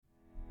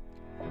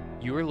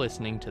You are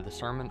listening to the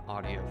sermon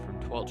audio from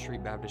 12th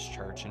Street Baptist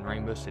Church in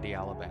Rainbow City,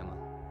 Alabama.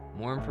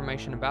 More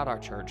information about our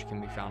church can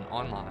be found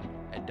online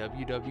at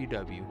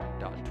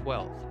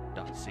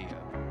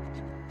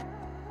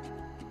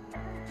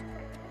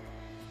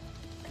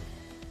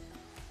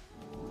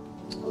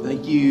www.12th.co.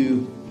 Thank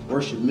you,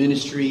 worship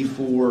ministry,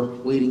 for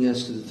leading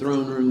us to the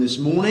throne room this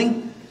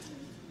morning.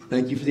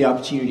 Thank you for the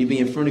opportunity to be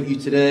in front of you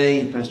today,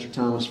 and Pastor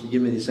Thomas for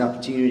giving me this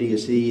opportunity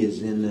as he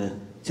is in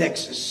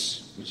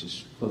Texas, which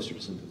is closer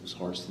to some people's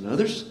hearts than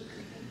others.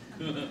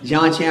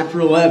 John chapter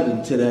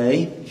 11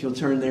 today, if you'll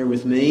turn there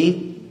with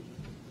me.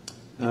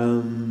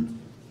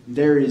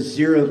 There is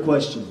zero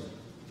question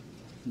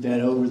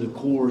that over the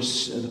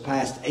course of the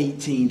past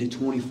 18 to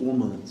 24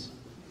 months,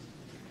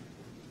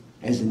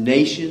 as a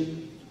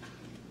nation,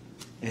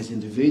 as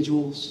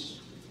individuals,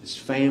 as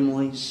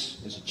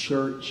families, as a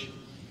church,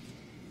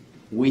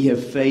 we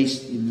have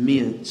faced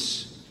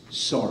immense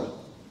sorrow,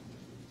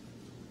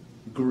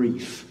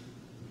 grief,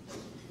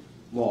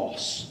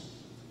 loss,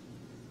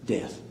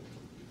 death.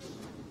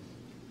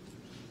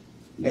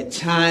 At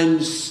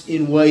times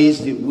in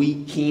ways that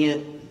we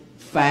can't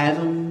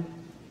fathom,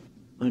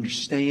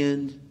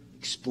 understand,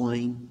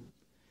 explain,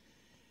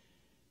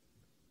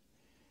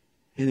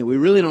 and that we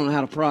really don't know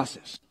how to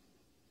process.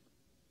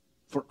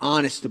 If we're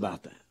honest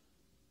about that.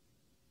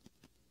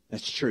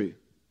 That's true.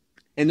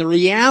 And the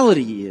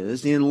reality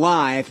is, in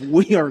life,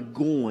 we are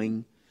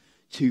going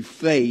to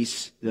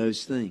face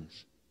those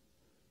things.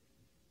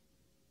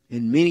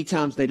 And many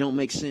times they don't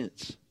make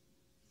sense.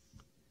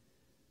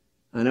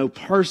 I know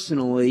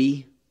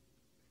personally,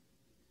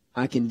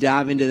 I can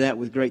dive into that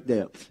with great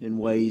depth in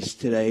ways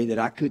today that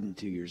I couldn't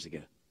 2 years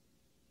ago.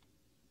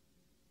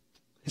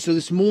 And so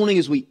this morning,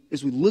 as we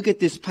look at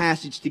this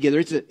passage together,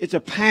 it's a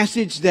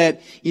passage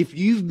that if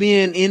you've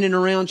been in and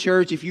around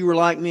church, if you were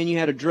like me and you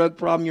had a drug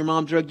problem, your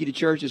mom drugged you to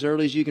church as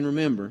early as you can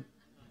remember.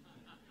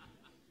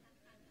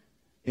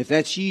 If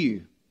that's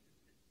you,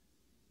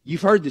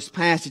 you've heard this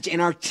passage,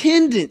 and our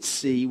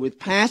tendency with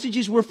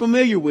passages we're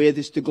familiar with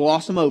is to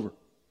gloss them over.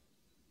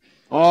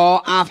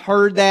 Oh, I've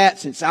heard that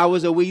since I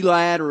was a wee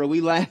lad or a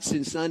wee lass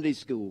in Sunday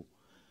school.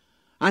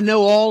 I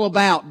know all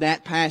about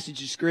that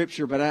passage of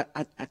Scripture, but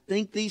I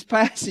think these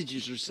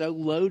passages are so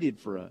loaded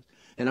for us.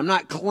 And I'm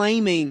not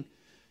claiming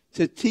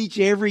to teach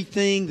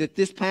everything that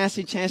this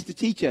passage has to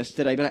teach us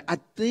today, but I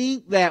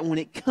think that when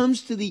it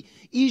comes to the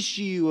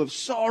issue of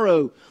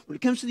sorrow, when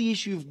it comes to the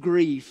issue of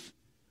grief,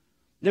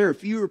 there are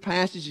fewer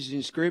passages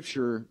in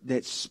Scripture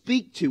that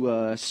speak to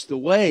us the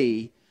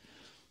way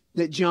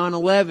that John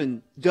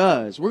 11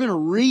 does. We're going to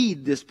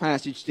read this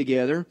passage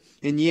together,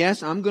 and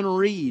yes, I'm going to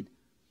read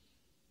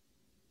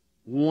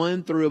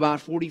 1 through about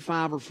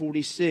 45 or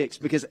 46,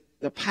 because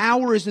the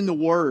power is in the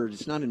Word.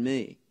 It's not in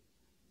me.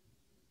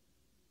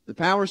 The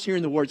power is here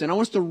in the words. And I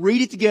want us to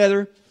read it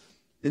together,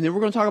 and then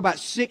we're going to talk about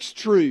 6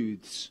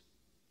 truths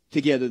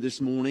together this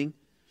morning.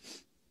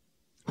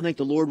 I think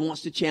the Lord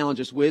wants to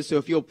challenge us with. So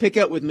if you'll pick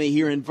up with me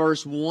here in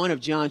verse 1 of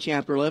John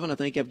chapter 11, I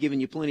think I've given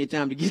you plenty of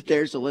time to get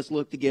there, so let's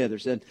look together.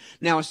 It said,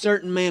 "Now a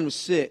certain man was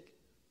sick,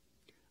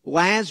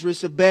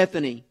 Lazarus of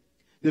Bethany,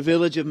 the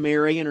village of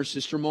Mary and her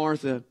sister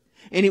Martha.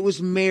 And it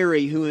was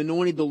Mary who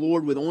anointed the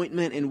Lord with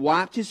ointment and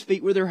wiped his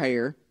feet with her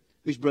hair,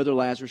 whose brother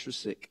Lazarus was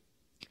sick.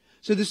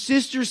 So the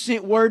sisters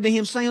sent word to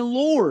him, saying,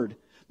 Lord,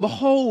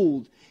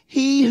 behold,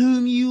 he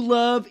whom you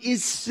love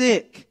is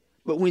sick.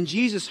 But when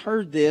Jesus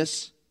heard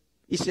this,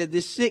 he said,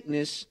 this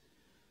sickness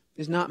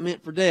is not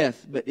meant for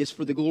death, but is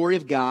for the glory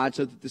of God,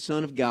 so that the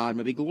Son of God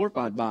may be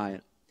glorified by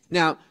it.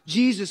 Now,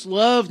 Jesus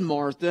loved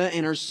Martha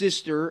and her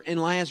sister and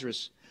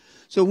Lazarus.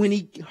 So when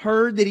he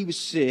heard that he was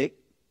sick,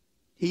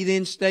 he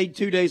then stayed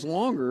 2 days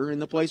longer in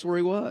the place where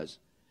he was.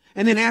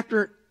 And then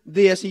after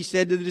this, he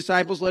said to the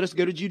disciples, let us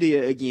go to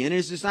Judea again. And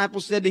his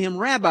disciples said to him,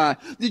 Rabbi,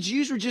 the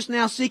Jews were just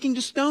now seeking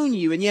to stone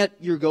you, and yet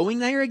you're going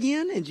there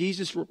again? And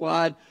Jesus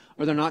replied,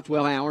 are there not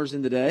 12 hours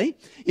in the day?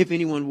 If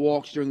anyone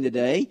walks during the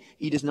day,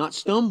 he does not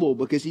stumble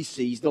because he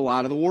sees the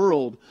light of the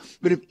world.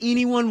 But if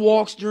anyone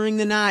walks during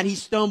the night, he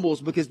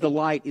stumbles because the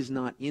light is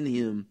not in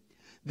him.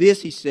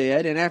 This he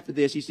said, and after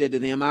this he said to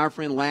them, our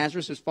friend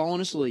Lazarus has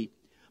fallen asleep.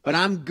 But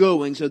I'm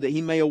going so that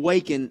I may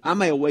awaken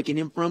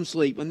him from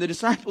sleep. And the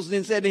disciples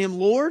then said to him,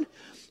 Lord,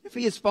 if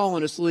he has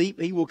fallen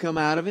asleep, he will come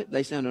out of it.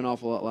 They sound an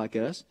awful lot like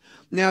us.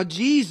 Now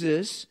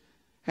Jesus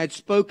had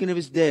spoken of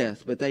his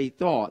death, but they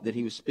thought that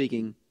he was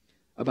speaking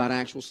about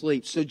actual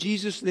sleep. So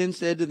Jesus then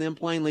said to them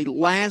plainly,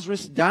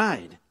 Lazarus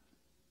died.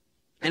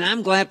 And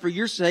I'm glad for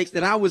your sakes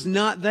that I was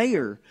not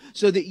there,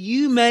 so that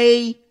you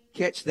may,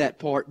 catch that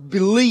part,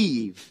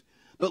 believe.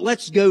 But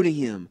let's go to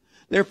him.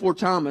 Therefore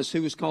Thomas,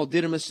 who was called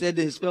Didymus, said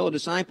to his fellow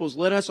disciples,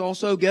 let us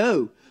also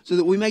go, so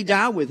that we may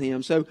die with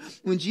him. So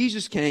when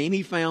Jesus came,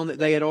 he found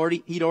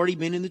that he'd already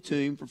been in the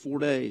tomb for 4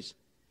 days.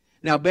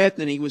 Now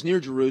Bethany was near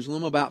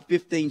Jerusalem, about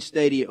 15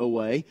 stadia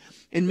away,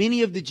 and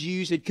many of the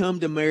Jews had come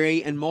to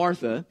Mary and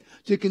Martha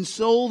to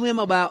console them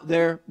about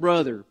their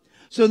brother.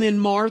 So then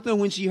Martha,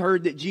 when she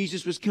heard that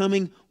Jesus was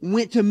coming,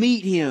 went to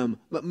meet him,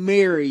 but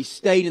Mary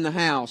stayed in the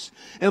house.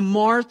 And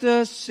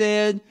Martha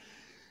said,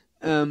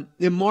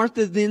 Then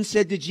Martha then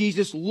said to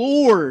Jesus,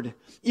 Lord,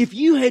 if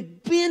you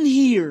had been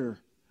here,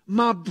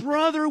 my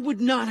brother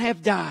would not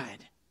have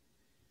died.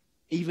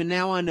 Even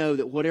now I know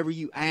that whatever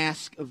you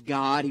ask of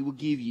God, He will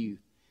give you.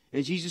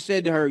 And Jesus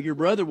said to her, your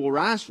brother will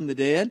rise from the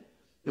dead.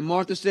 And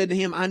Martha said to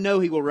Him, I know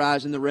He will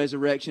rise in the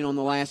resurrection on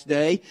the last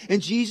day.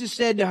 And Jesus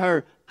said to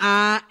her,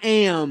 I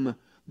am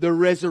the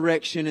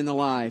resurrection and the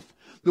life.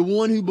 The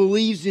one who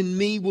believes in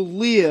me will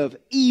live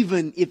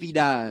even if he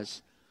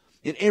dies.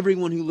 And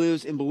everyone who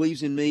lives and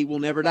believes in me will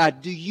never die.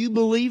 Do you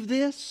believe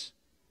this?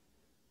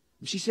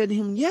 And she said to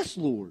Him, yes,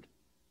 Lord.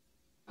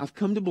 I've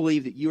come to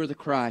believe that you are the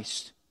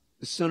Christ,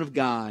 the Son of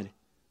God,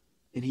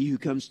 and He who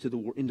comes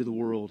into the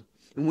world.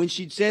 And when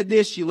she'd said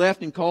this, she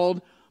left and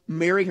called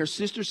Mary, her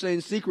sister,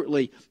 saying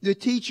secretly, the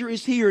teacher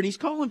is here and He's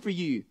calling for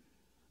you.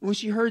 And when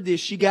she heard this,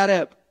 she got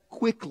up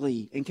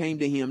quickly and came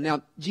to Him.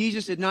 Now,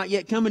 Jesus had not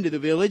yet come into the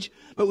village,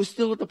 but was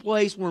still at the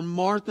place where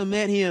Martha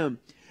met Him.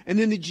 And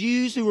then the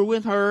Jews who were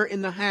with her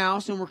in the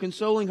house and were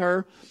consoling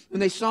her, when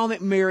they saw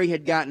that Mary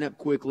had gotten up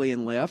quickly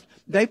and left,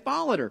 they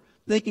followed her,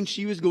 thinking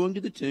she was going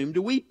to the tomb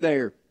to weep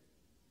there.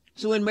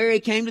 So when Mary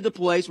came to the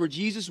place where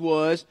Jesus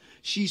was,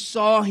 she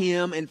saw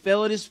Him and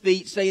fell at His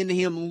feet, saying to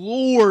Him,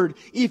 Lord,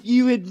 if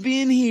you had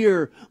been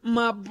here,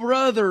 my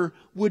brother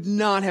would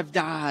not have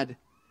died.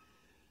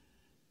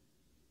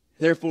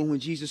 Therefore, when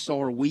Jesus saw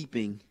her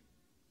weeping,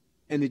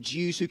 and the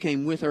Jews who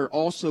came with her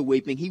also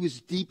weeping, He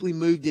was deeply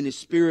moved in His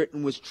spirit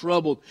and was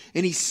troubled.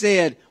 And He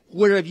said,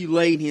 where have you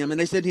laid Him? And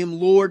they said to Him,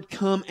 Lord,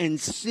 come and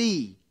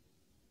see.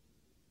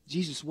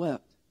 Jesus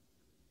wept.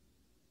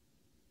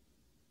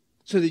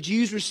 So the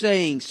Jews were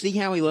saying, see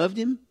how He loved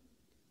him?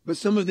 But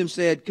some of them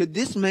said, could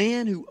this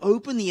man who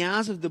opened the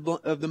eyes of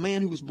the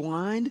man who was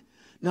blind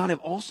not have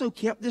also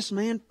kept this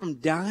man from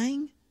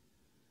dying?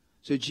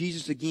 So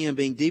Jesus, again,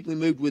 being deeply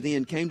moved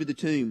within, came to the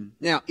tomb.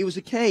 Now, it was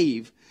a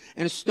cave,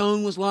 and a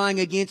stone was lying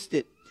against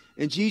it.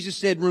 And Jesus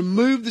said,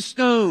 remove the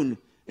stone.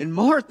 And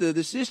Martha,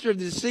 the sister of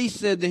the deceased,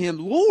 said to Him,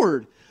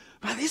 Lord,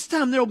 by this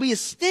time there will be a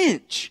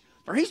stench,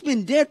 for he's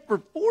been dead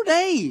for 4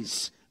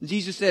 days. And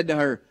Jesus said to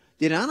her,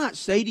 did I not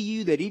say to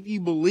you that if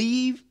you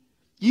believe,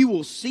 you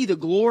will see the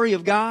glory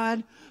of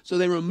God? So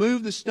they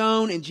removed the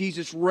stone, and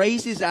Jesus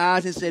raised His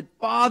eyes and said,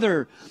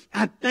 Father,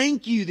 I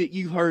thank you that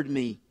you heard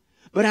me.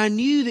 But I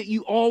knew that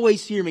you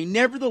always hear me.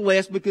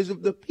 Nevertheless, because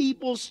of the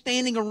people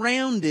standing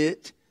around,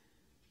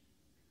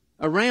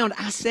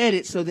 I said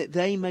it so that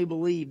they may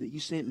believe that you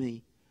sent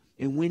me.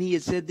 And when He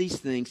had said these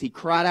things, He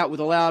cried out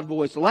with a loud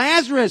voice,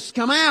 Lazarus,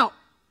 come out!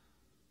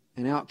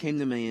 And out came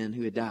the man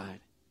who had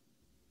died,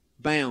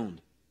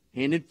 bound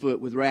hand and foot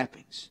with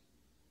wrappings.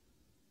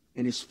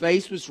 And his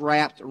face was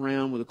wrapped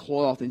around with a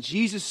cloth. And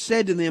Jesus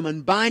said to them,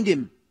 unbind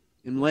him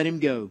and let him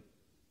go.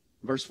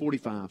 Verse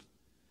 45.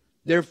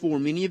 Therefore,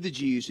 many of the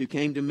Jews who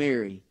came to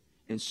Mary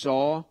and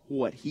saw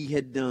what He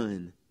had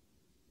done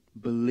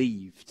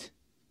believed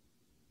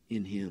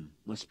in Him.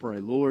 Let's pray.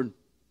 Lord,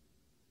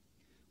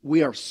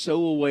 we are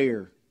so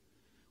aware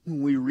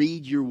when we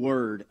read your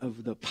word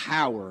of the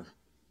power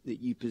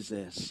that you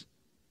possess.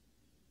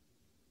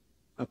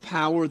 A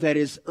power that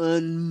is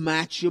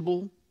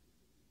unmatchable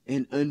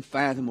and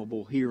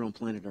unfathomable here on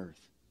planet Earth.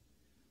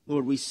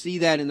 Lord, we see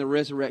that in the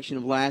resurrection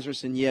of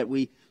Lazarus, and yet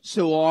we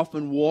so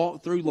often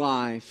walk through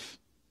life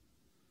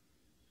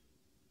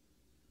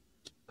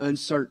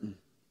uncertain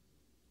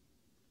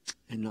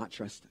and not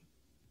trusting.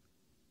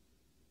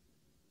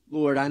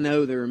 Lord, I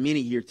know there are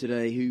many here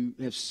today who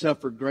have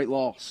suffered great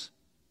loss.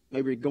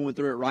 Maybe you're going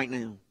through it right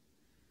now.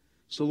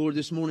 So, Lord,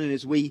 this morning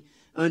as we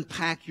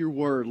unpack your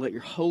word, let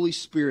your Holy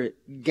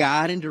Spirit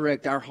guide and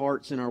direct our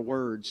hearts and our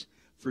words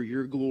for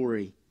your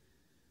glory,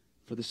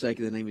 for the sake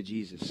of the name of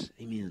Jesus.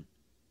 Amen.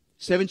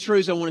 7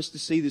 truths I want us to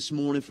see this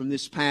morning from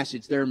this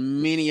passage. There are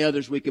many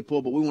others we could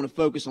pull, but we want to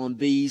focus on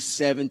these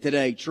 7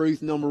 today.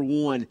 Truth number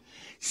 1,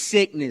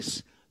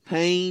 sickness,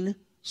 pain,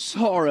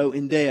 sorrow,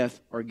 and death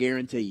are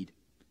guaranteed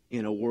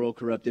in a world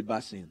corrupted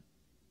by sin.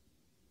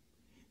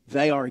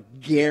 They are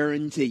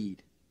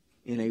guaranteed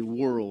in a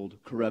world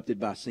corrupted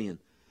by sin.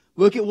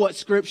 Look at what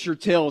Scripture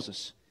tells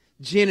us.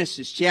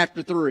 Genesis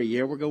chapter 3.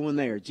 Yeah, we're going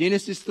there.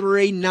 Genesis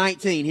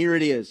 3:19. Here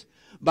it is.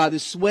 By the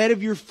sweat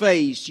of your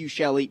face you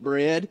shall eat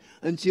bread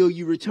until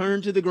you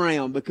return to the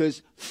ground,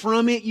 because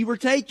from it you were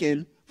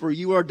taken, for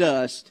you are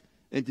dust,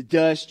 and to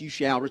dust you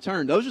shall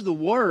return. Those are the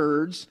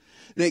words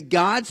that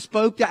God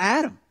spoke to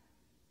Adam.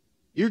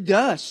 You're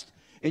dust,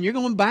 and you're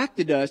going back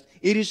to dust.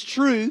 It is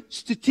true,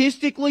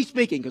 statistically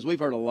speaking, because we've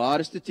heard a lot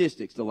of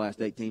statistics the last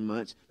 18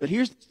 months. But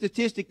here's the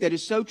statistic that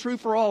is so true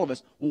for all of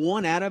us.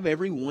 1 out of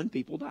every 1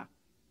 people die.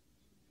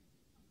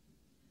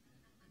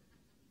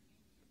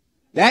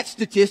 That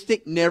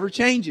statistic never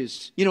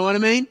changes. You know what I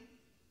mean?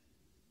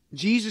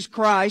 Jesus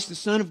Christ, the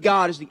Son of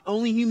God, is the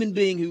only human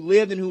being who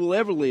lived and who will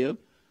ever live,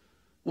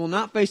 will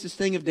not face this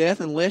thing of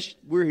death unless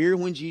we're here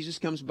when Jesus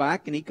comes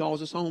back and He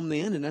calls us home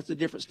then, and that's a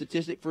different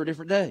statistic for a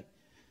different day.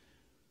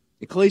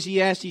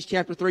 Ecclesiastes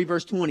chapter 3,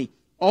 verse 20.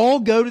 All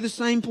go to the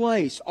same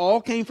place.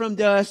 All came from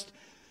dust,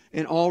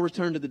 and all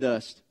return to the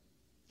dust.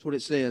 That's what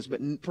it says.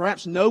 But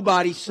perhaps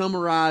nobody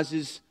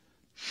summarizes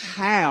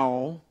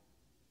how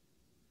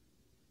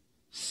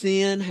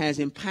sin has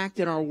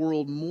impacted our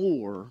world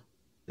more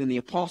than the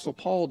Apostle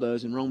Paul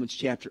does in Romans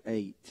chapter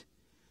 8.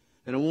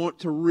 And I want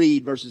to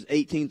read verses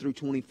 18 through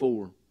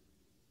 24.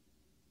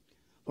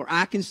 For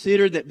I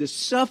consider that the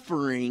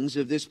sufferings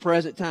of this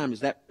present time, is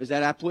that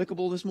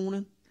applicable this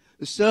morning?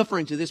 The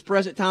sufferings of this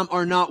present time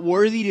are not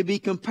worthy to be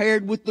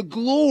compared with the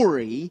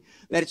glory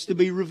that is to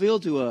be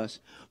revealed to us.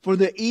 For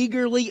the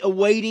eagerly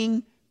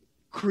awaiting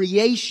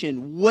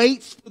creation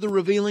waits for the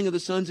revealing of the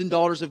sons and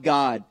daughters of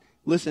God.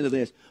 Listen to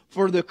this.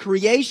 For the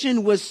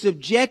creation was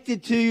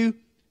subjected to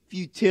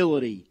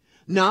futility,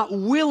 not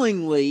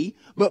willingly,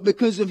 but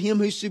because of Him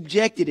who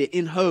subjected it,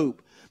 in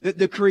hope that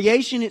the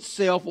creation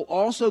itself will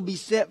also be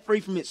set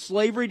free from its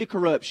slavery to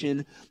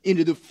corruption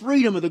into the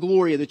freedom of the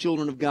glory of the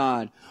children of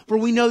God. For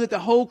we know that the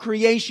whole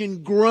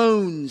creation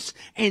groans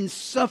and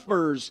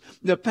suffers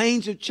the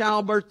pains of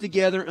childbirth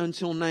together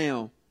until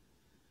now.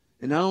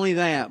 And not only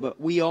that, but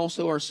we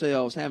also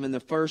ourselves, having the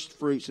first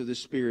fruits of the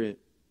Spirit,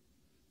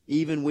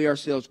 even we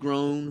ourselves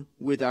groan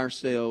with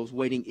ourselves,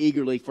 waiting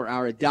eagerly for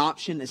our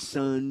adoption as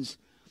sons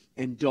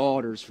and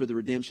daughters, for the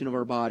redemption of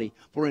our body.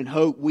 For in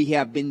hope we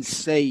have been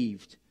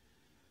saved.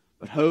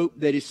 But hope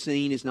that is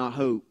seen is not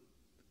hope.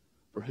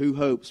 For who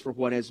hopes for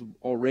what has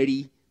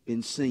already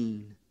been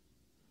seen?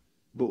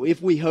 But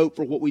if we hope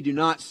for what we do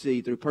not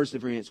see, through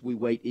perseverance we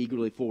wait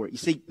eagerly for it. You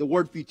see, the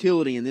word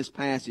futility in this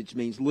passage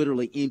means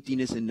literally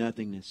emptiness and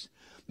nothingness.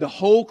 The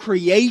whole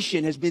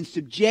creation has been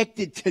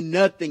subjected to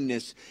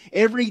nothingness.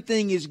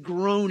 Everything is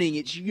groaning.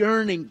 It's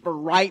yearning for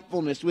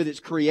rightfulness with its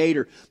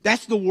Creator.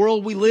 That's the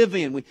world we live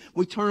in.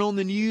 We turn on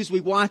the news,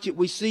 we watch it,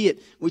 we see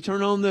it. We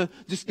turn on the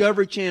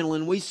Discovery Channel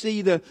and we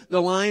see the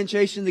lion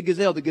chasing the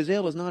gazelle. The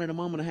gazelle is not in a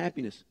moment of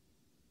happiness.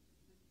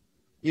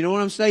 You know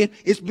what I'm saying?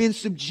 It's been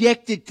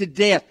subjected to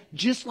death,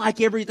 just like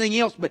everything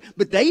else. But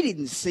they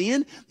didn't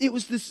sin. It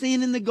was the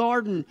sin in the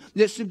garden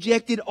that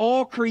subjected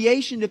all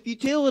creation to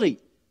futility.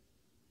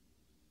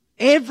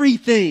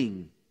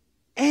 Everything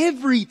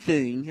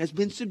has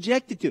been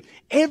subjected to it.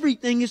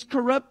 Everything is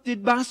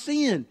corrupted by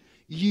sin.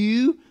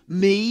 You,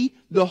 me,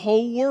 the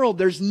whole world.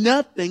 There's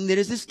nothing that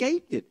has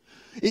escaped it.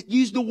 It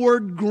used the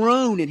word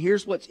groan, and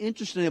here's what's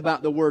interesting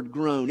about the word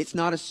groan. It's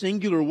not a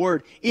singular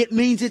word. It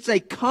means it's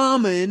a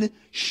common,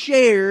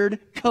 shared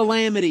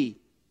calamity.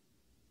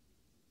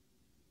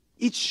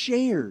 It's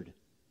shared.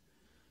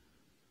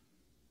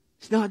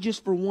 It's not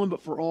just for one,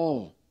 but for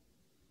all.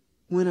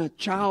 When a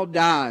child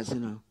dies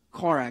in a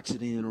car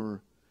accident,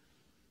 or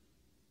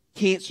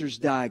cancer's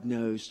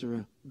diagnosed, or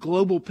a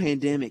global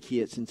pandemic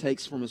hits and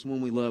takes from us one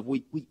we love,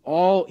 we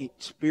all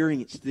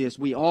experience this.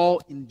 We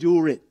all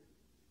endure it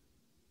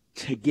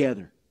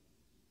together.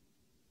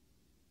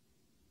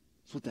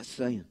 That's what that's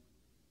saying.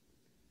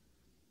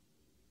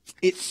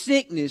 It's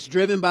sickness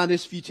driven by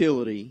this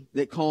futility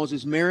that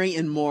causes Mary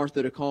and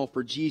Martha to call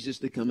for Jesus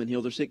to come and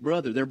heal their sick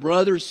brother. Their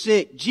brother's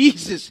sick.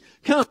 Jesus,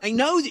 come. They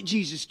know that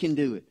Jesus can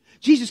do it.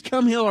 Jesus,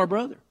 come heal our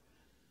brother.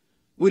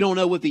 We don't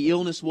know what the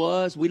illness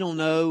was. We don't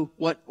know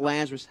what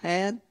Lazarus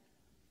had.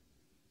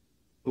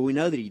 But we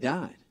know that he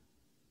died.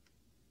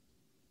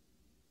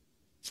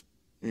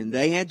 And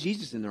they had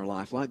Jesus in their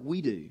life like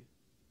we do.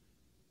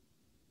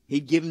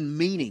 He'd given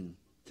meaning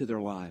to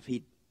their life.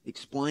 He'd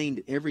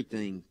explained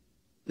everything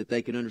that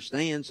they could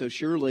understand. So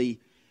surely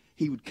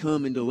He would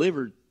come and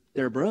deliver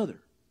their brother.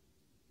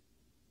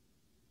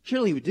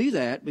 Surely He would do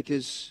that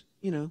because,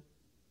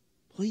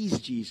 please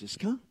Jesus,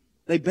 come.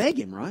 They beg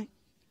Him, right?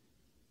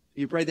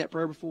 You prayed that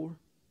prayer before?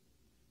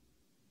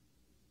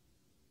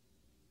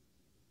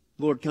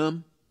 Lord,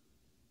 come.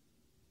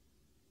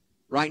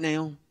 Right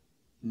now,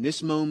 in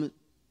this moment,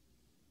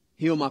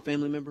 heal my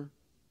family member.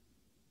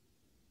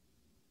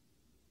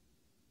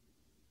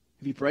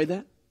 Have you prayed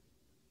that?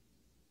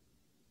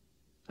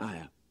 I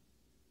have.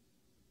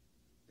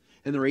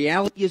 And the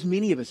reality is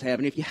many of us have.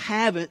 And if you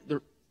haven't,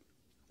 I'm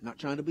not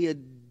trying to be a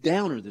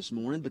downer this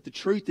morning, but the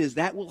truth is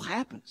that will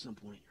happen at some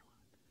point in your life.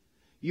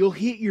 You'll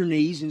hit your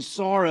knees in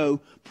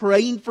sorrow,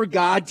 praying for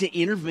God to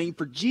intervene,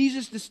 for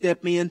Jesus to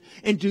step in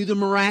and do the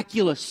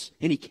miraculous.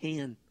 And He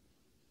can.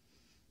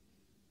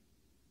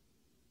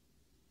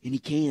 And He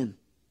can.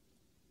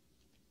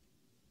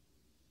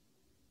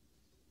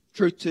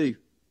 Truth two.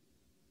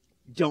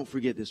 Don't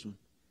forget this one.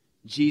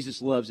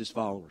 Jesus loves His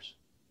followers.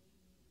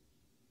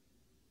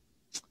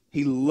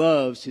 He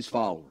loves His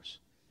followers.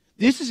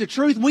 This is a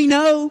truth we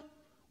know.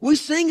 We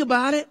sing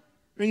about it.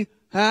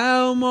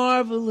 How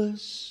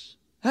marvelous,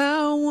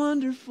 how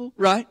wonderful,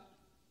 right?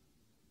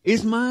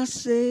 Is my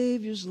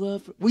Savior's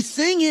love. We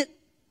sing it.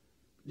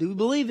 Do we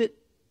believe it?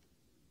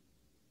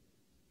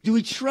 Do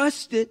we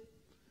trust it?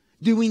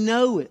 Do we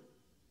know it?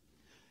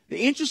 The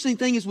interesting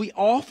thing is we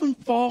often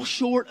fall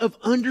short of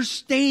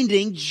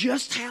understanding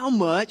just how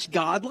much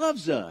God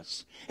loves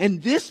us.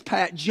 And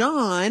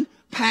John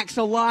packs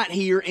a lot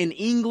here, and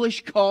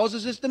English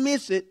causes us to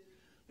miss it.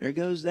 There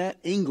goes that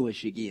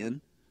English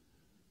again.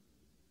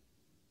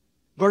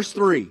 Verse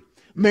 3.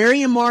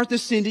 Mary and Martha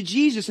send to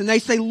Jesus, and they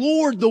say,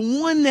 Lord, the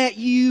one that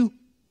you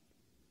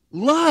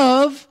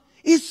love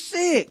is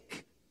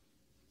sick.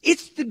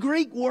 It's the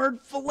Greek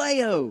word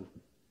phileo.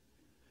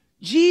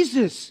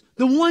 Jesus,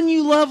 the one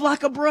you love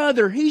like a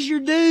brother, He's your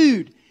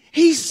dude.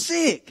 He's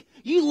sick.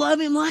 You love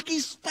Him like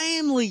His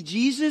family,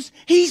 Jesus.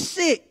 He's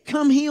sick.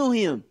 Come heal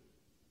Him.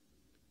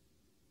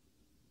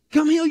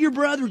 Come heal your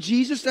brother,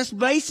 Jesus. That's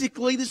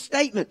basically the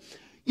statement.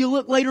 You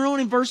look later on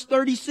in verse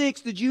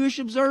 36, the Jewish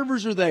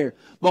observers are there.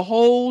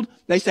 Behold,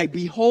 they say,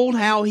 behold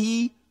how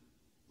He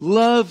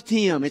loved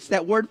him. It's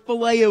that word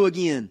phileo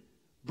again.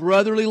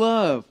 Brotherly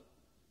love.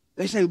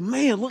 They say,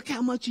 man, look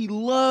how much He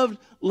loved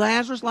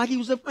Lazarus like he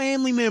was a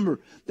family member.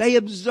 They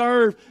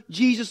observe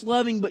Jesus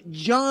loving, but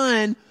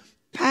John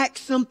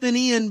packs something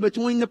in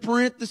between the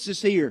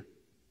parentheses here.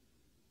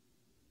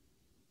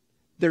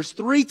 There's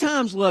 3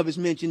 times love is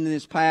mentioned in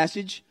this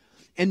passage.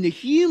 And the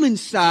human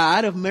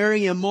side of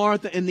Mary and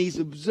Martha and these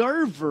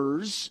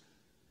observers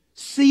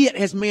see it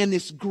as, man,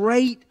 this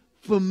great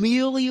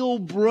familial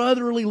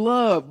brotherly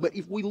love. But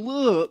if we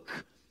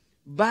look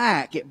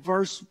back at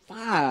verse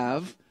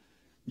 5,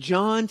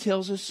 John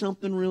tells us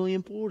something really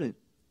important.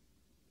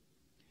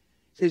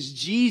 It says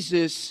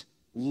Jesus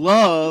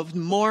loved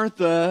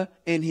Martha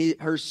and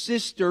her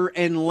sister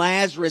and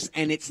Lazarus,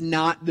 and it's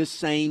not the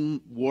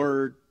same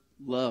word,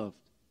 loved.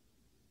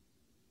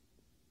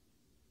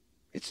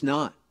 It's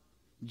not.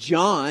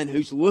 John,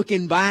 who's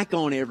looking back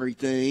on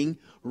everything,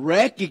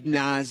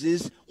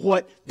 recognizes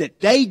that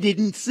they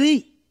didn't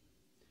see.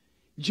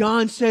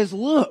 John says,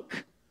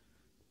 look,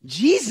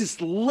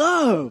 Jesus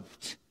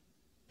loved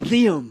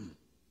them.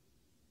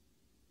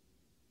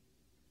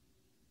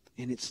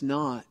 And it's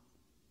not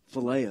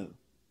phileo.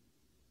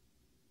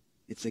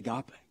 It's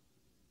agape.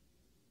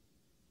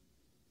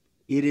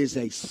 It is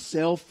a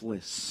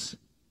selfless,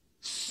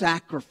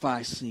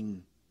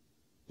 sacrificing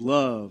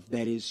love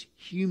that is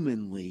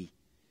humanly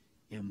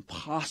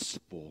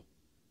impossible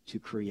to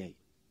create.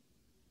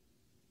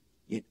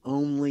 It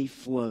only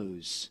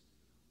flows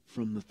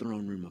from the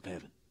throne room of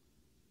heaven.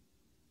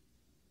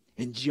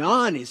 And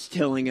John is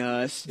telling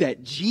us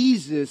that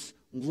Jesus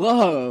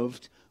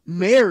loved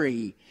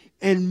Mary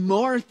and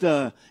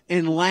Martha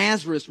and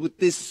Lazarus with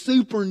this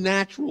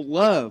supernatural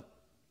love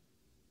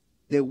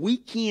that we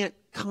can't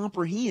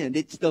comprehend.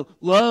 It's the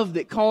love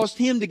that caused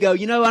Him to go,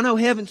 I know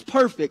heaven's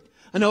perfect.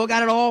 I know I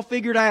got it all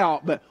figured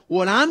out, but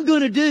what I'm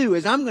going to do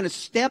is I'm going to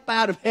step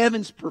out of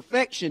heaven's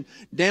perfection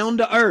down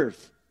to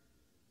earth.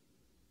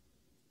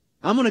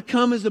 I'm going to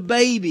come as a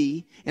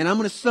baby, and I'm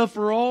going to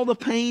suffer all the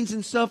pains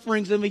and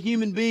sufferings of a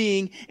human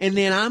being, and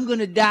then I'm going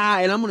to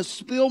die, and I'm going to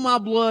spill my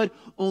blood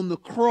on the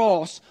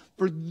cross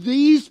for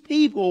these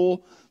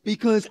people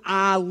because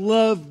I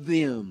love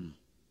them.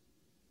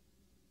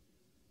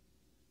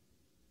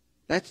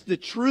 That's the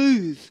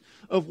truth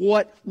of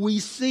what we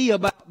see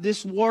about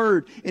this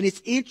word. And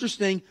it's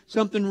interesting,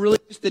 something really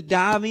just to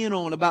dive in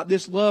on about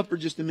this love for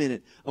just a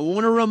minute. I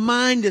want to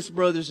remind us,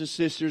 brothers and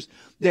sisters,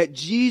 that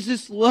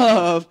Jesus'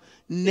 love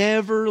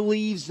never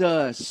leaves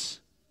us.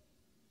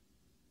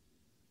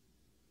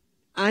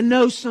 I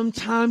know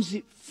sometimes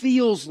it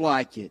feels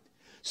like it.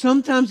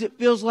 Sometimes it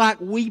feels like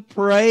we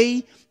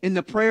pray and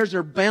the prayers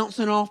are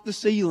bouncing off the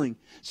ceiling.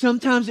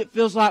 Sometimes it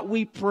feels like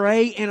we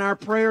pray and our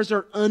prayers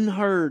are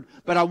unheard.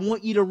 But I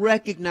want you to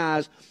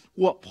recognize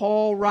what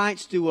Paul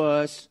writes to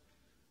us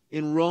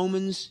in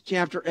Romans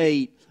chapter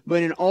 8.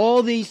 But in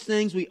all these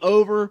things we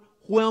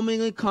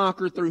overwhelmingly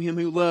conquer through Him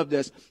who loved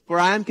us. For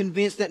I am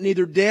convinced that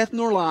neither death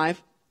nor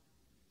life,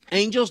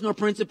 angels nor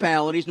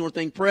principalities, nor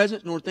things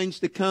present, nor things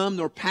to come,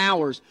 nor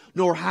powers,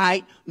 nor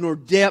height, nor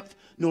depth,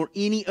 nor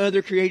any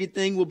other created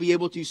thing will be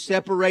able to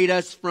separate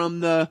us from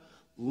the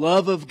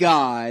love of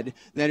God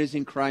that is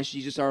in Christ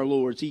Jesus our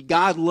Lord. See,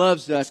 God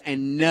loves us,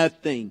 and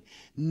nothing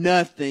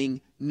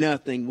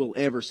will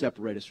ever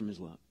separate us from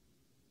His love.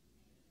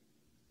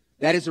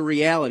 That is a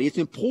reality. It's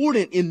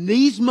important in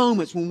these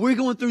moments when we're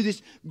going through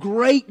this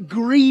great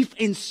grief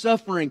and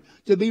suffering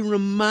to be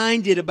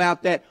reminded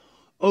about that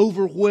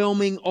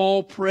overwhelming,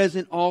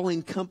 all-present,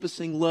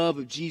 all-encompassing love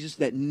of Jesus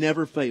that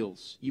never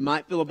fails. You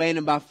might feel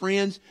abandoned by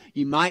friends.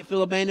 You might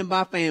feel abandoned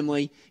by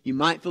family. You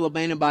might feel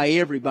abandoned by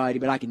everybody,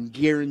 but I can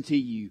guarantee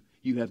you,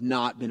 you have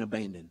not been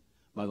abandoned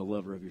by the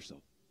lover of your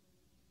soul.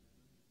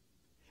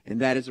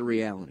 And that is a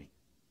reality.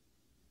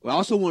 We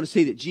also want to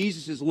see that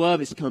Jesus'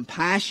 love is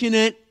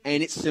compassionate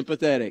and it's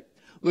sympathetic.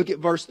 Look at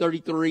verse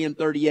 33 and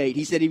 38.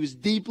 He said He was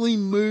deeply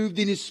moved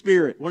in His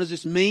spirit. What does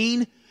this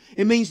mean?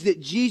 It means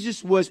that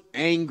Jesus was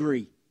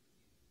angry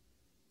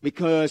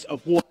because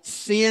of what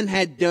sin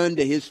had done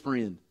to His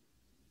friend.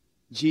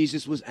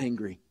 Jesus was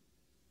angry.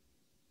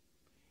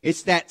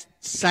 It's that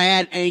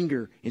sad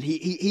anger. And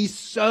he's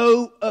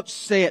so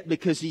upset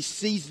because he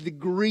sees the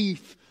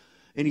grief.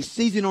 And he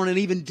sees it on an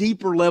even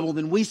deeper level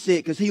than we see it,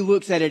 because he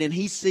looks at it and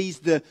he sees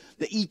the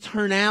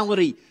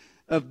eternality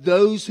of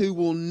those who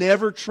will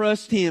never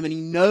trust Him. And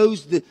he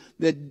knows the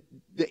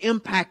the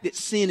impact that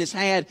sin has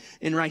had.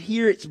 And right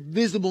here it's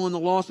visible in the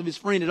loss of his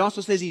friend. It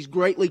also says he's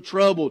greatly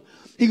troubled.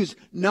 He was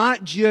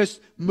not just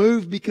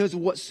moved because of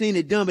what sin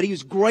had done, but he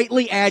was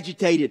greatly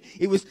agitated.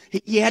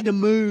 He had to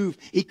move.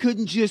 He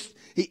couldn't just,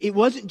 it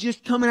wasn't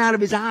just coming out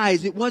of his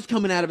eyes. It was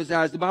coming out of his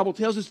eyes. The Bible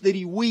tells us that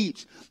he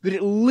weeps, but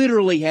it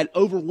literally had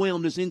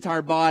overwhelmed his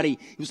entire body.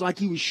 It was like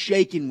he was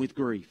shaken with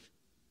grief.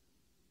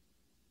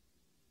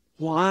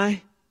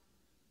 Why?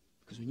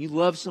 Because when you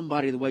love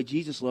somebody the way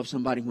Jesus loved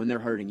somebody, when they're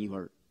hurting, you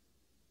hurt.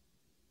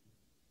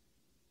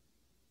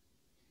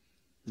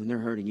 When they're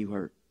hurting, you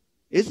hurt.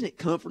 Isn't it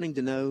comforting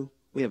to know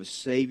we have a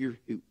Savior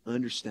who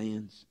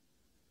understands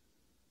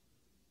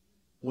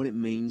what it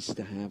means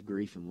to have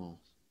grief and loss?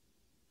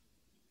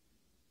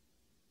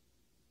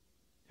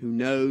 Who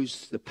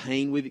knows the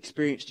pain we've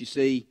experienced. You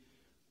see,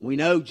 we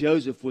know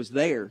Joseph was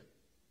there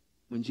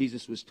when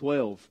Jesus was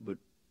 12, but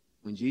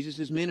when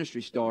Jesus'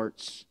 ministry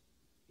starts,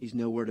 he's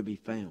nowhere to be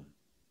found.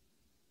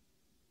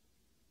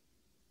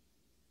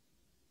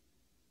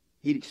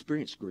 He'd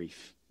experienced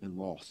grief and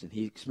loss, and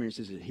he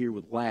experiences it here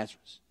with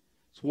Lazarus.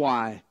 That's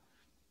why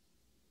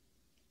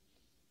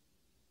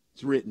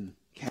it's written,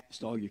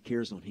 cast all your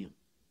cares on him,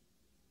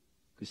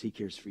 because he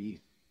cares for you.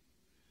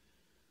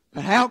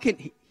 But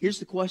here's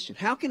the question,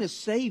 how can a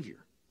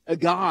Savior, a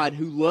God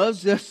who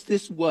loves us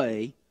this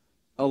way,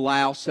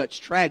 allow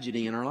such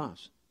tragedy in our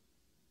lives?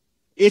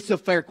 It's a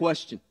fair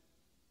question.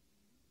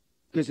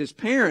 Because as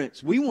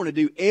parents, we want to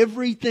do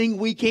everything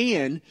we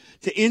can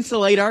to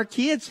insulate our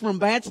kids from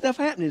bad stuff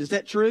happening. Is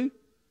that true?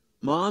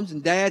 Moms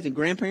and dads and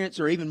grandparents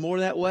are even more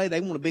that way.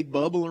 They want a big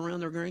bubble around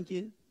their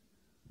grandkids.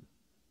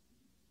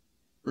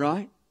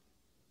 Right?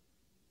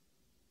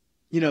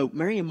 You know,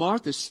 Mary and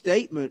Martha's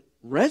statement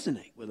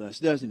resonates with us,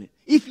 doesn't it?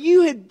 If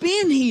you had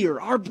been here,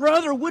 our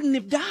brother wouldn't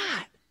have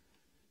died.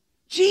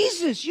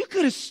 Jesus, you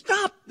could have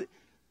stopped.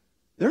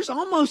 There's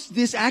almost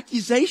this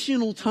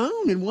accusational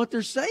tone in what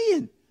they're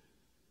saying.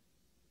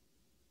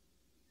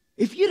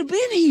 If you'd have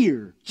been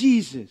here,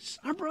 Jesus,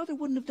 our brother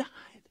wouldn't have died.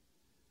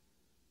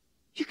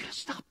 You could have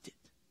stopped it.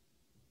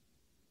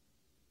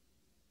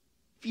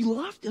 If you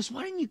loved us,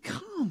 why didn't you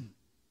come?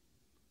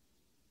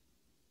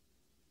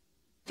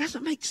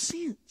 Doesn't make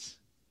sense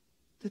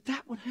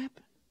that would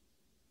happen.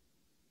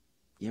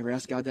 You ever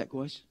ask God that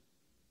question?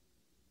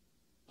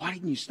 Why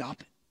didn't you stop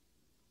it?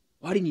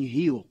 Why didn't you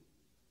heal?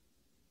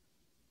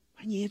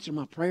 Why didn't you answer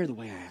my prayer the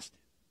way I asked it?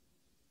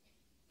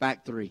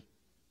 Fact 3.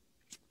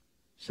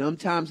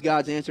 Sometimes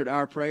God's answer to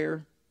our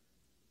prayer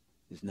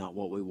is not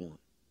what we want.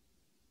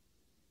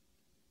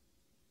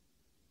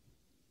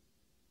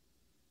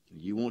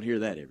 You won't hear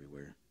that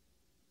everywhere,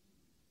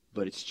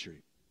 but it's true.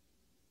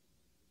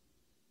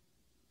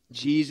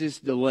 Jesus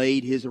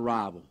delayed his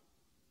arrival,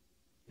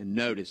 and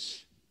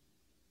notice,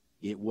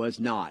 it was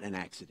not an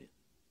accident.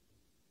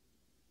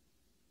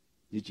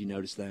 Did you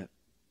notice that?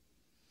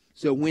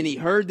 So when he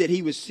heard that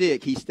he was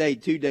sick, he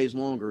stayed 2 days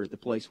longer at the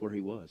place where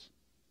he was.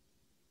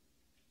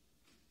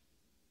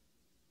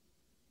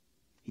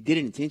 He did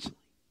it intentionally.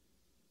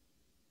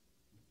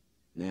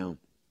 Now,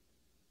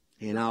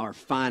 in our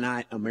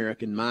finite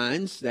American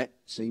minds, that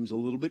seems a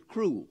little bit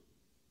cruel.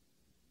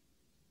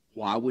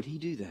 Why would he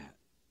do that?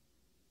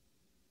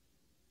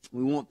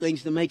 We want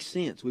things to make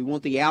sense. We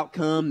want the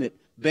outcome that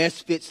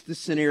best fits the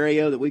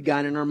scenario that we've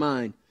got in our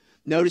mind.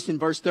 Notice in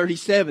verse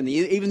 37,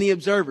 even the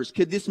observers,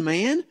 could this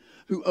man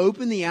who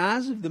opened the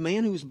eyes of the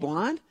man who was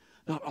blind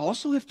not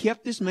also have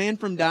kept this man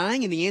from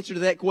dying? And the answer to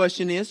that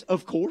question is,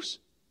 of course.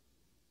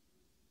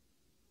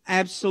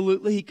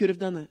 Absolutely, he could have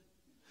done that.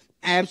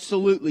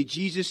 Absolutely.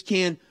 Jesus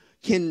can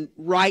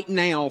right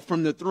now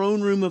from the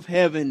throne room of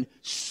heaven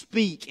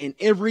speak, and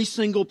every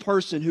single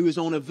person who is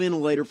on a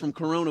ventilator from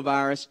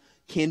coronavirus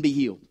can be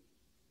healed.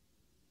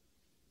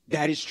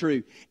 That is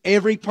true.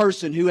 Every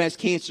person who has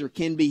cancer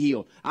can be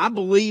healed. I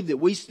believe that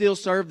we still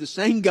serve the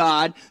same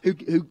God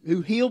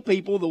who healed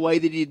people the way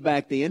that he did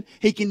back then.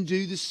 He can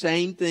do the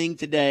same thing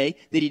today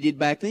that he did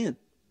back then.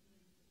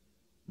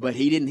 But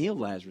he didn't heal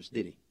Lazarus,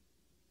 did he?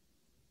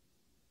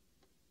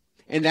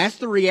 And that's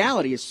the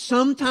reality, is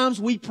sometimes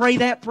we pray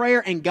that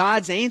prayer and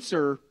God's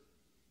answer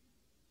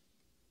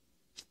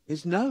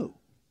is no.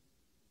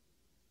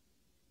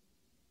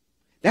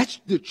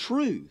 That's the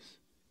truth.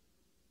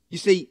 You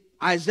see,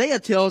 Isaiah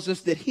tells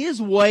us that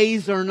his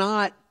ways are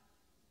not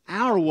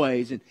our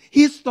ways, and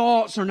his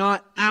thoughts are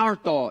not our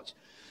thoughts.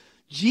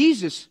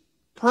 Jesus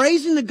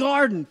prays in the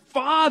garden,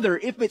 Father,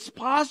 if it's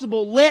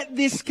possible, let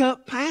this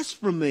cup pass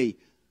from me.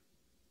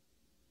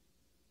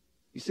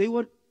 You see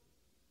what?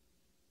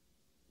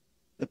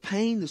 The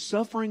pain, the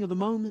suffering of the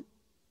moment.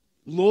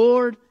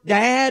 Lord,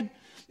 Dad,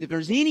 if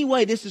there's any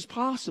way this is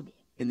possible.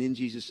 And then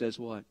Jesus says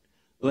what?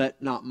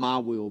 Let not my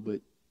will,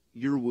 but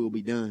your will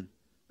be done.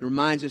 It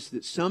reminds us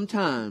that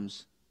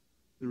sometimes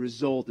the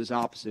result is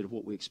opposite of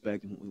what we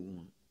expect and what we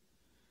want.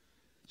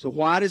 So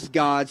why does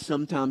God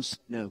sometimes say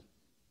no?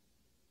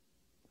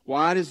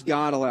 Why does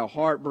God allow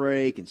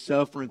heartbreak and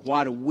suffering?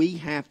 Why do we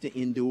have to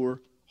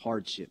endure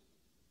hardship?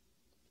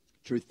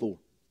 Truth 4.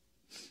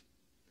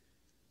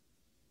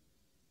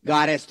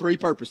 God has 3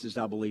 purposes,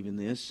 I believe, in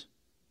this.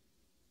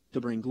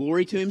 to bring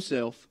glory to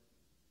Himself,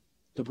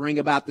 to bring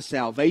about the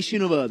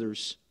salvation of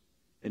others,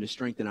 and to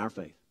strengthen our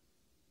faith.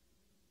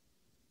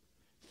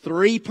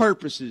 3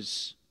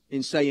 purposes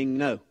in saying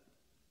no.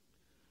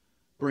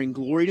 Bring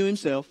glory to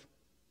Himself,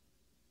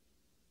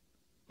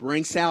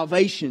 bring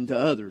salvation to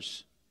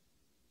others,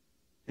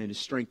 and to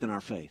strengthen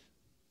our faith.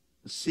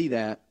 Let's see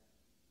that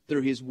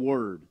through His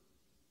Word,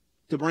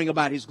 to bring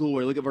about His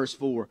glory. Look at verse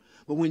 4.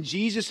 But when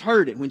Jesus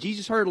heard it, when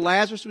Jesus heard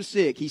Lazarus was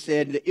sick, He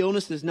said, the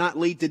illness does not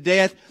lead to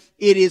death.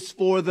 It is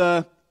for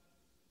the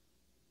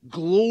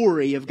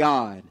glory of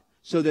God,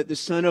 so that the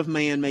Son of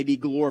Man may be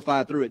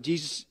glorified through it.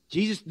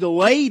 Jesus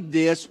delayed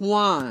this.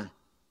 Why?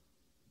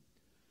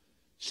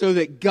 So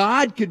that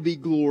God could be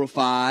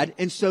glorified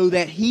and so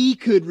that He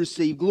could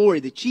receive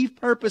glory. The chief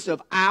purpose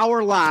of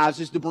our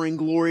lives is to bring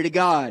glory to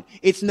God.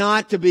 It's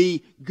not to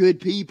be good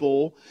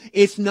people.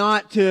 It's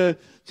not to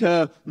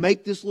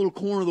make this little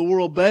corner of the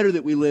world better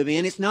that we live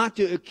in. It's not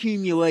to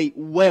accumulate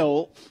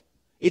wealth.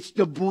 It's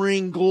to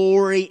bring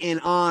glory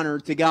and honor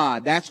to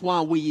God. That's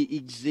why we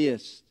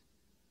exist.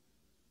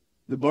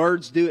 The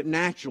birds do it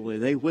naturally.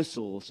 They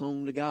whistle a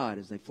song to God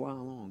as they fly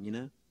along, you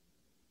know.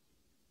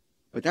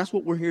 But that's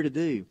what we're here to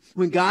do.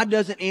 When God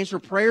doesn't answer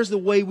prayers the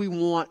way we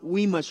want,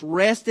 we must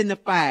rest in the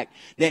fact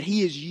that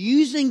He is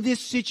using this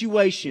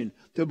situation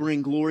to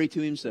bring glory to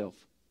Himself.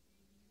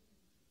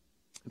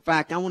 In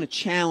fact, I want to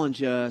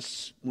challenge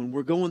us when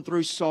we're going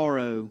through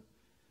sorrow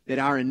that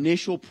our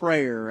initial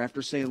prayer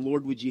after saying,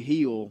 Lord, would you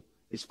heal,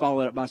 is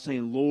followed up by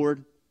saying,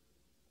 Lord,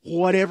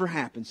 whatever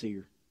happens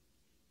here,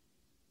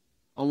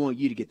 I want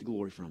you to get the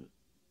glory from it.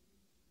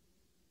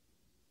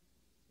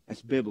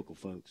 That's biblical,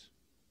 folks.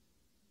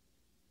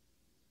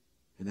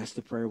 And that's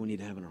the prayer we need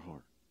to have in our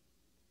heart.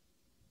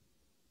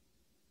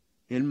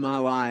 In my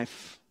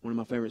life, one of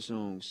my favorite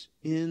songs,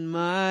 in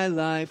my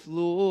life,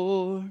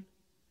 Lord,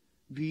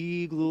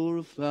 be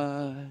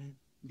glorified,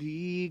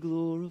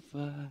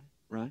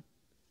 right?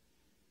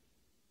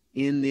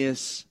 In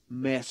this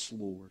mess,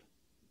 Lord.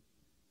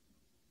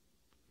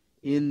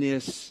 In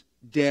this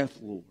death,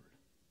 Lord.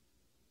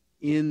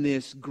 In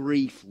this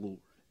grief, Lord.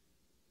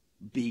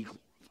 Be glorified.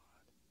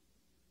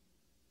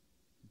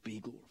 Be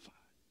glorified.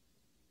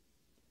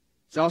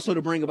 It's also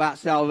to bring about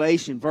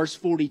salvation. Verse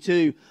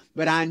 42,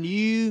 but I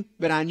knew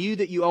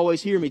that you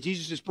always hear me.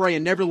 Jesus is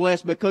praying,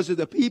 nevertheless, because of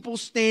the people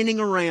standing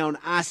around,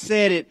 I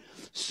said it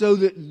so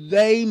that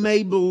they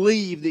may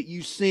believe that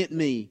you sent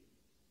me.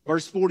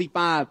 Verse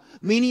 45,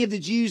 many of the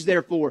Jews,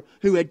 therefore,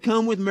 who had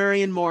come with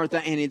Mary and Martha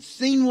and had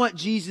seen what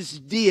Jesus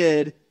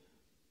did,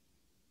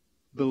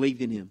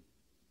 believed in Him.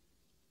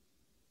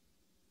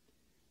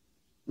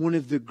 One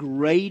of the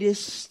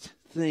greatest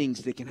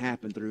things that can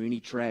happen through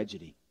any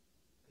tragedy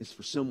is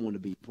for someone to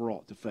be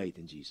brought to faith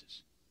in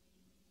Jesus.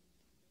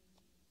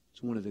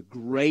 It's one of the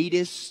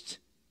greatest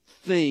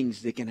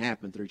things that can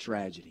happen through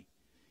tragedy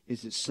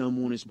is that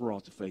someone is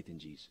brought to faith in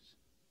Jesus.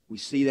 We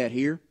see that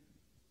here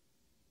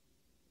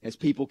as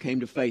people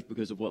came to faith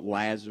because of what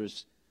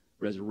Lazarus'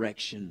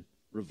 resurrection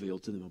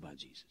revealed to them about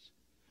Jesus.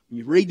 When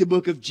you read the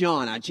book of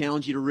John, I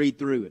challenge you to read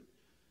through it.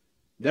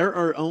 There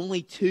are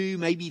only 2,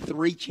 maybe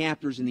 3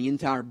 chapters in the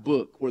entire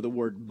book where the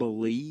word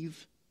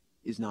believe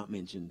is not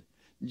mentioned.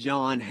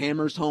 John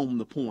hammers home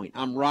the point.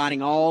 I'm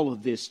writing all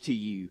of this to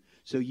you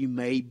so you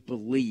may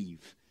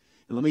believe.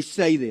 And let me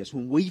say this.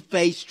 When we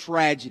face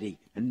tragedy,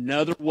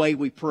 another way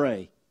we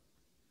pray,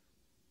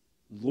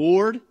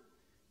 Lord,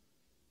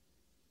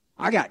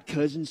 I got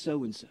cousin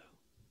so-and-so,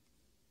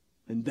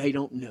 and they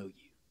don't know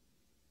you.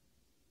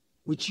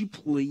 Would you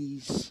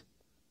please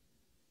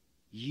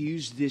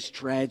use this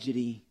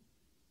tragedy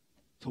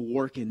to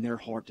work in their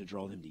heart to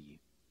draw them to you?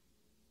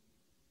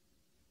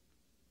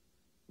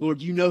 Lord,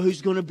 you know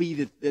who's going to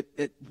be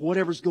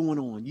whatever's going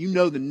on. You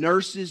know the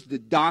nurses, the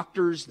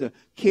doctors, the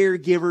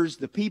caregivers,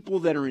 the people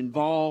that are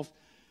involved.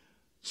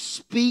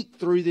 Speak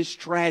through this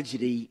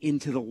tragedy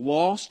into the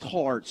lost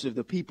hearts of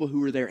the people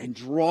who are there and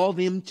draw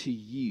them to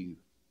you.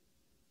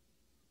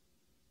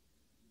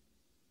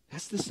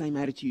 That's the same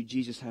attitude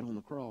Jesus had on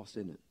the cross,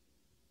 isn't it?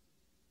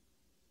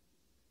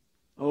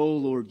 Oh,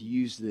 Lord,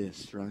 use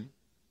this, right?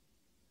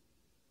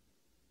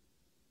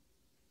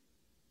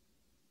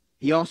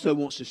 He also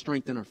wants to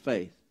strengthen our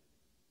faith.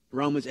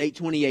 Romans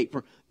 8:28,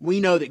 for we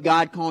know that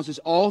God causes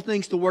all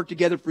things to work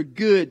together for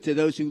good to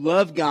those who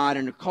love God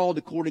and are called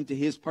according to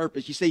His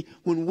purpose. You see,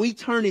 when we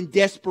turn in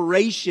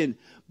desperation,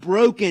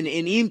 broken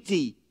and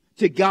empty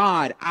to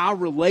God, our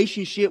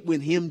relationship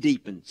with Him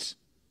deepens.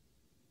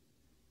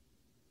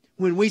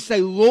 When we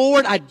say,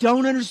 Lord, I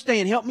don't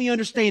understand, help me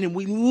understand, and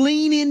we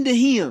lean into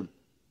Him,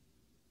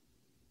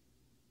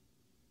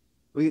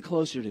 we get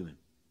closer to Him.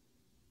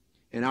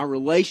 And our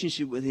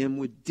relationship with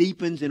Him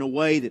deepens in a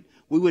way that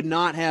we would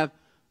not have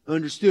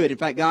understood. In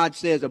fact, God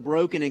says, a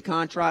broken and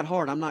contrite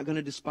heart I'm not going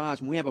to despise.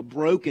 When we have a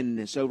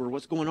brokenness over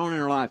what's going on in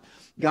our life,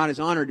 God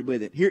is honored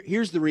with it.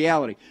 Here's the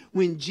reality.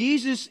 When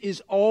Jesus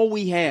is all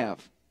we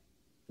have,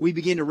 we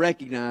begin to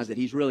recognize that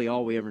He's really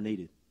all we ever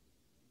needed.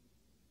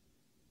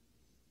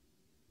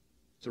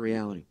 It's a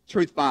reality.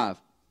 Truth 5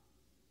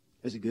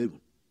 is a good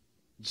one.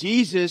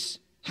 Jesus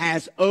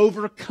has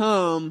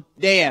overcome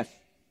death.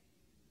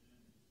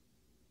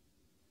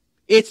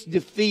 It's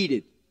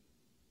defeated.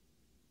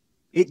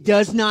 It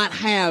does not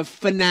have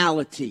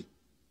finality.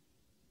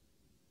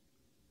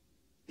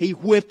 He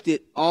whipped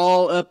it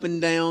all up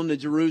and down the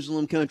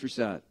Jerusalem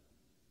countryside.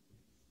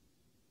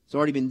 It's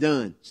already been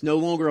done. It's no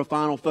longer a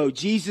final foe.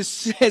 Jesus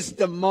says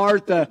to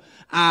Martha,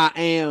 I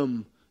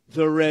am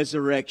the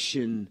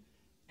resurrection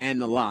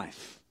and the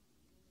life.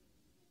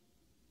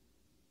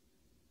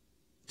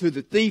 To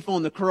the thief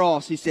on the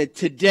cross, he said,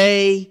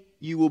 today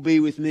you will be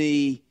with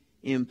me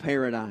in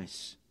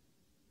paradise.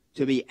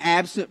 To be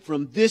absent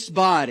from this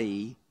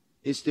body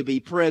is to be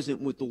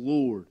present with the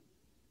Lord.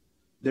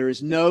 There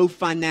is no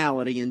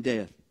finality in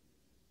death.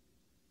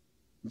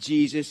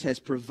 Jesus has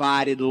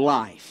provided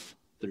life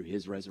through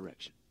His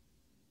resurrection.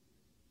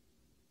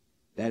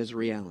 That is a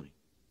reality.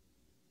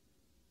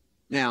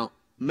 Now,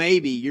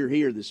 maybe you're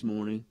here this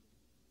morning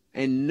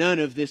and none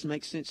of this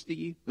makes sense to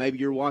you. Maybe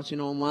you're watching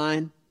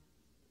online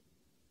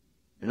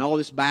and all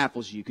this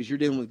baffles you because you're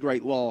dealing with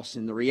great loss.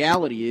 And the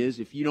reality is,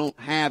 if you don't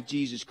have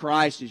Jesus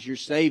Christ as your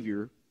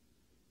Savior,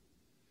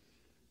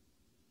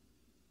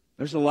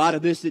 there's a lot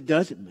of this that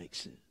doesn't make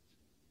sense.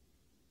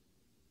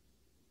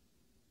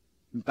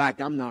 In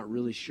fact, I'm not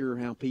really sure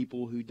how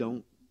people who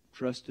don't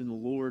trust in the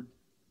Lord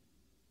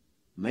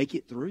make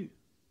it through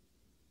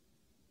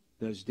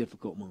those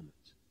difficult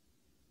moments.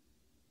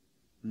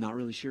 I'm not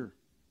really sure.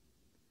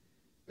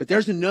 But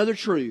there's another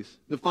truth,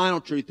 the final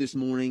truth this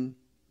morning,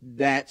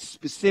 that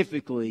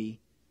specifically,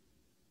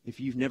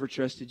 if you've never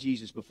trusted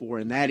Jesus before,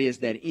 and that is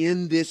that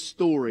in this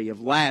story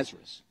of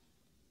Lazarus,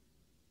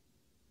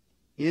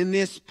 in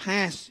this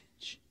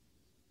passage,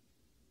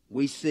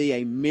 we see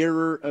a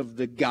mirror of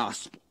the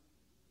gospel.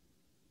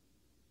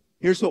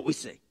 Here's what we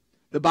see.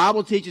 The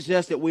Bible teaches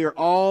us that we are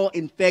all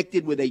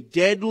infected with a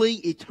deadly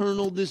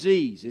eternal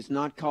disease. It's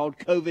not called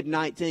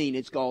COVID-19,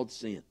 it's called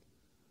sin.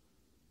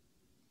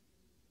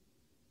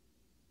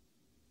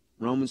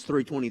 Romans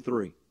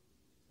 3:23.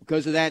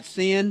 Because of that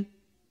sin,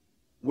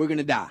 we're going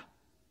to die.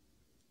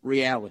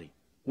 Reality.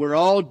 We're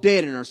all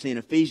dead in our sin.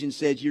 Ephesians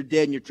says you're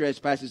dead in your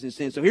trespasses and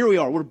sin. So here we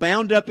are. We're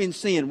bound up in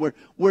sin.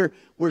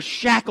 We're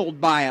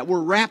shackled by it.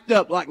 We're wrapped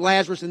up like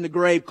Lazarus in the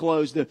grave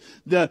clothes.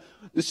 The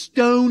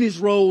stone is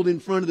rolled in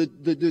front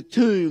of the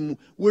tomb.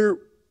 We're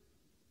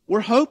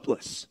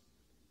hopeless.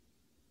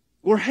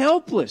 We're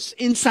helpless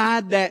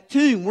inside that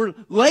tomb. We're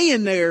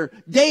laying there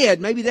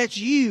dead. Maybe that's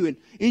you. And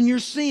in your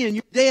sin,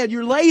 you're dead.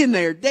 You're laying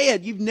there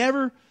dead. You've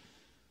never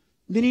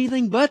been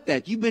anything but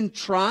that. You've been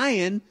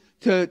trying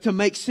to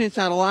make sense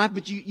out of life,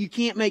 but you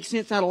can't make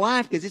sense out of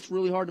life because it's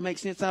really hard to make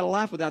sense out of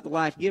life without the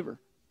life giver.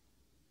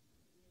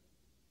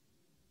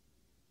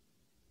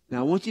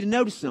 Now, I want you to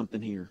notice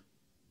something here.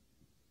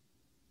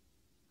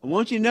 I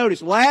want you to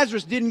notice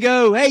Lazarus didn't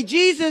go, hey,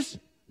 Jesus,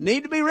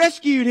 need to be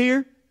rescued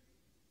here.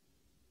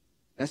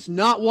 That's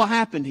not what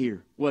happened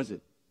here, was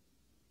it?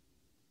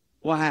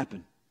 What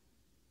happened?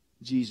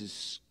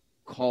 Jesus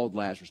called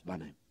Lazarus by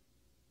name.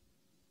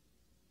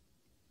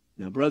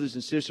 Now, brothers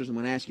and sisters, I'm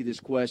going to ask you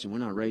this question. We're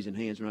not raising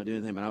hands. We're not doing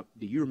anything. But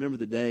do you remember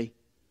the day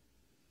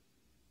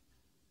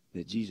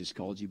that Jesus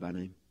called you by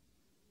name?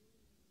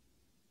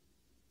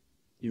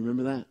 You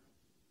remember that?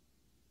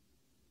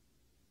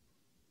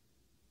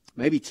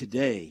 Maybe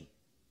today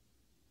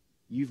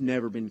you've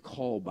never been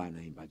called by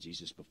name by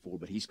Jesus before,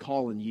 but He's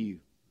calling you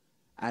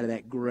out of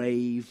that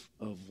grave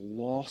of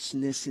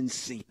lostness and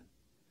sin.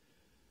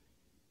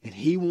 And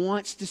He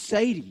wants to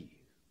say to you,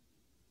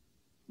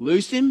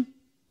 loose him,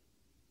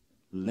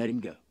 let him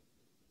go.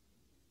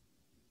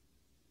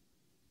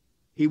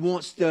 He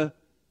wants to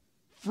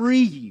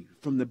free you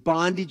from the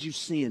bondage of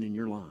sin in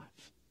your life.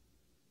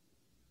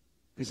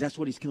 Because that's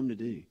what He's come to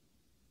do.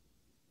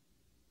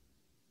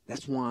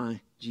 That's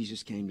why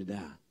Jesus came to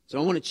die. So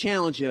I want to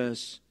challenge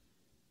us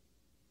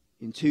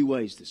in two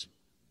ways this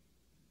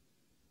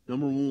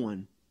morning. Number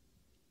one,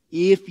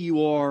 if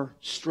you are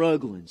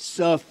struggling,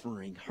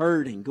 suffering,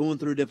 hurting, going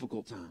through a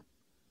difficult time,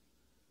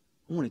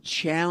 I want to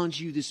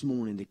challenge you this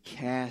morning to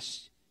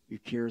cast your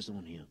cares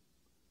on Him.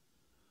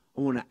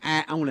 I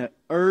want to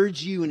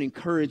urge you and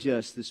encourage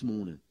us this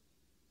morning.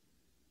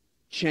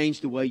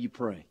 Change the way you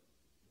pray.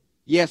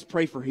 Yes,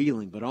 pray for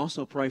healing, but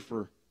also pray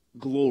for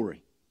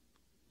glory.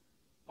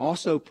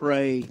 Also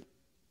pray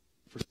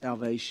for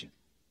salvation.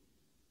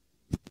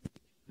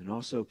 And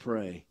also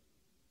pray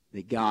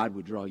that God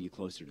would draw you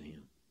closer to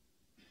Him.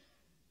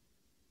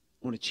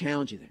 I want to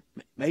challenge you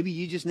there. Maybe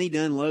you just need to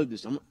unload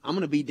this. I'm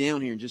going to be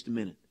down here in just a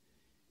minute.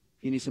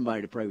 If you need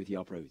somebody to pray with you,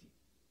 I'll pray with you.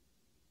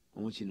 I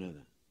want you to know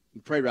that.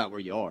 You pray right where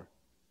you are.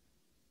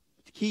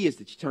 But the key is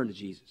that you turn to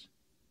Jesus.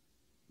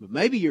 But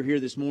maybe you're here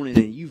this morning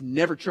and you've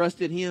never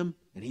trusted Him,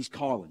 and He's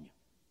calling you.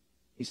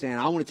 He's saying,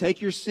 I want to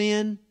take your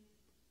sin.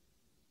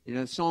 You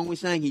know the song we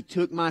sang, He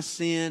took my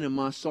sin and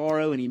my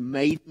sorrow and He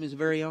made them His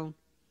very own.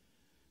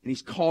 And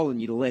He's calling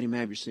you to let Him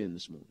have your sin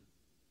this morning.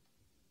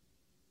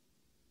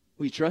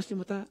 Will you trust Him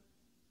with that?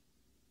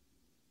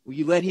 Will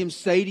you let Him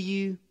say to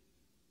you,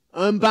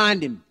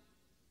 unbind him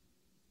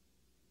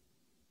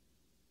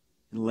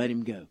and let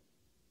him go?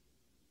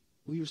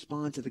 Will you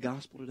respond to the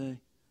gospel today?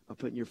 by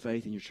putting your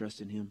faith and your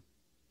trust in Him?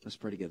 Let's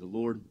pray together.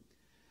 Lord,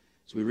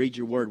 as we read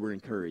your word, we're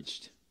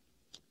encouraged.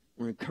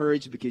 We're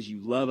encouraged because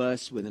you love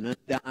us with an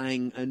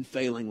undying,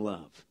 unfailing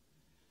love.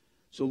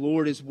 So,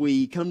 Lord, as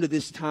we come to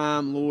this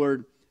time,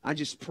 Lord, I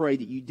just pray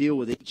that you deal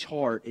with each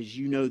heart as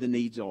you know the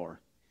needs are.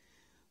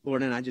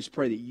 Lord, and I just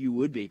pray that you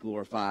would be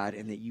glorified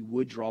and that you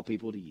would draw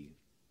people to you.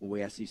 Well,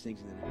 we ask these things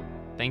in the name.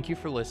 Thank you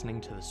for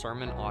listening to the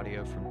sermon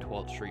audio from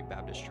 12th Street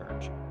Baptist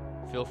Church.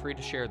 Feel free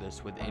to share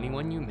this with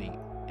anyone you meet,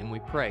 and we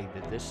pray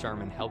that this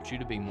sermon helps you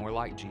to be more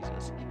like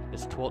Jesus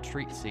as 12th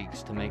Street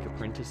seeks to make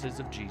apprentices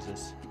of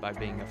Jesus by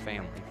being a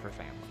family for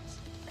families.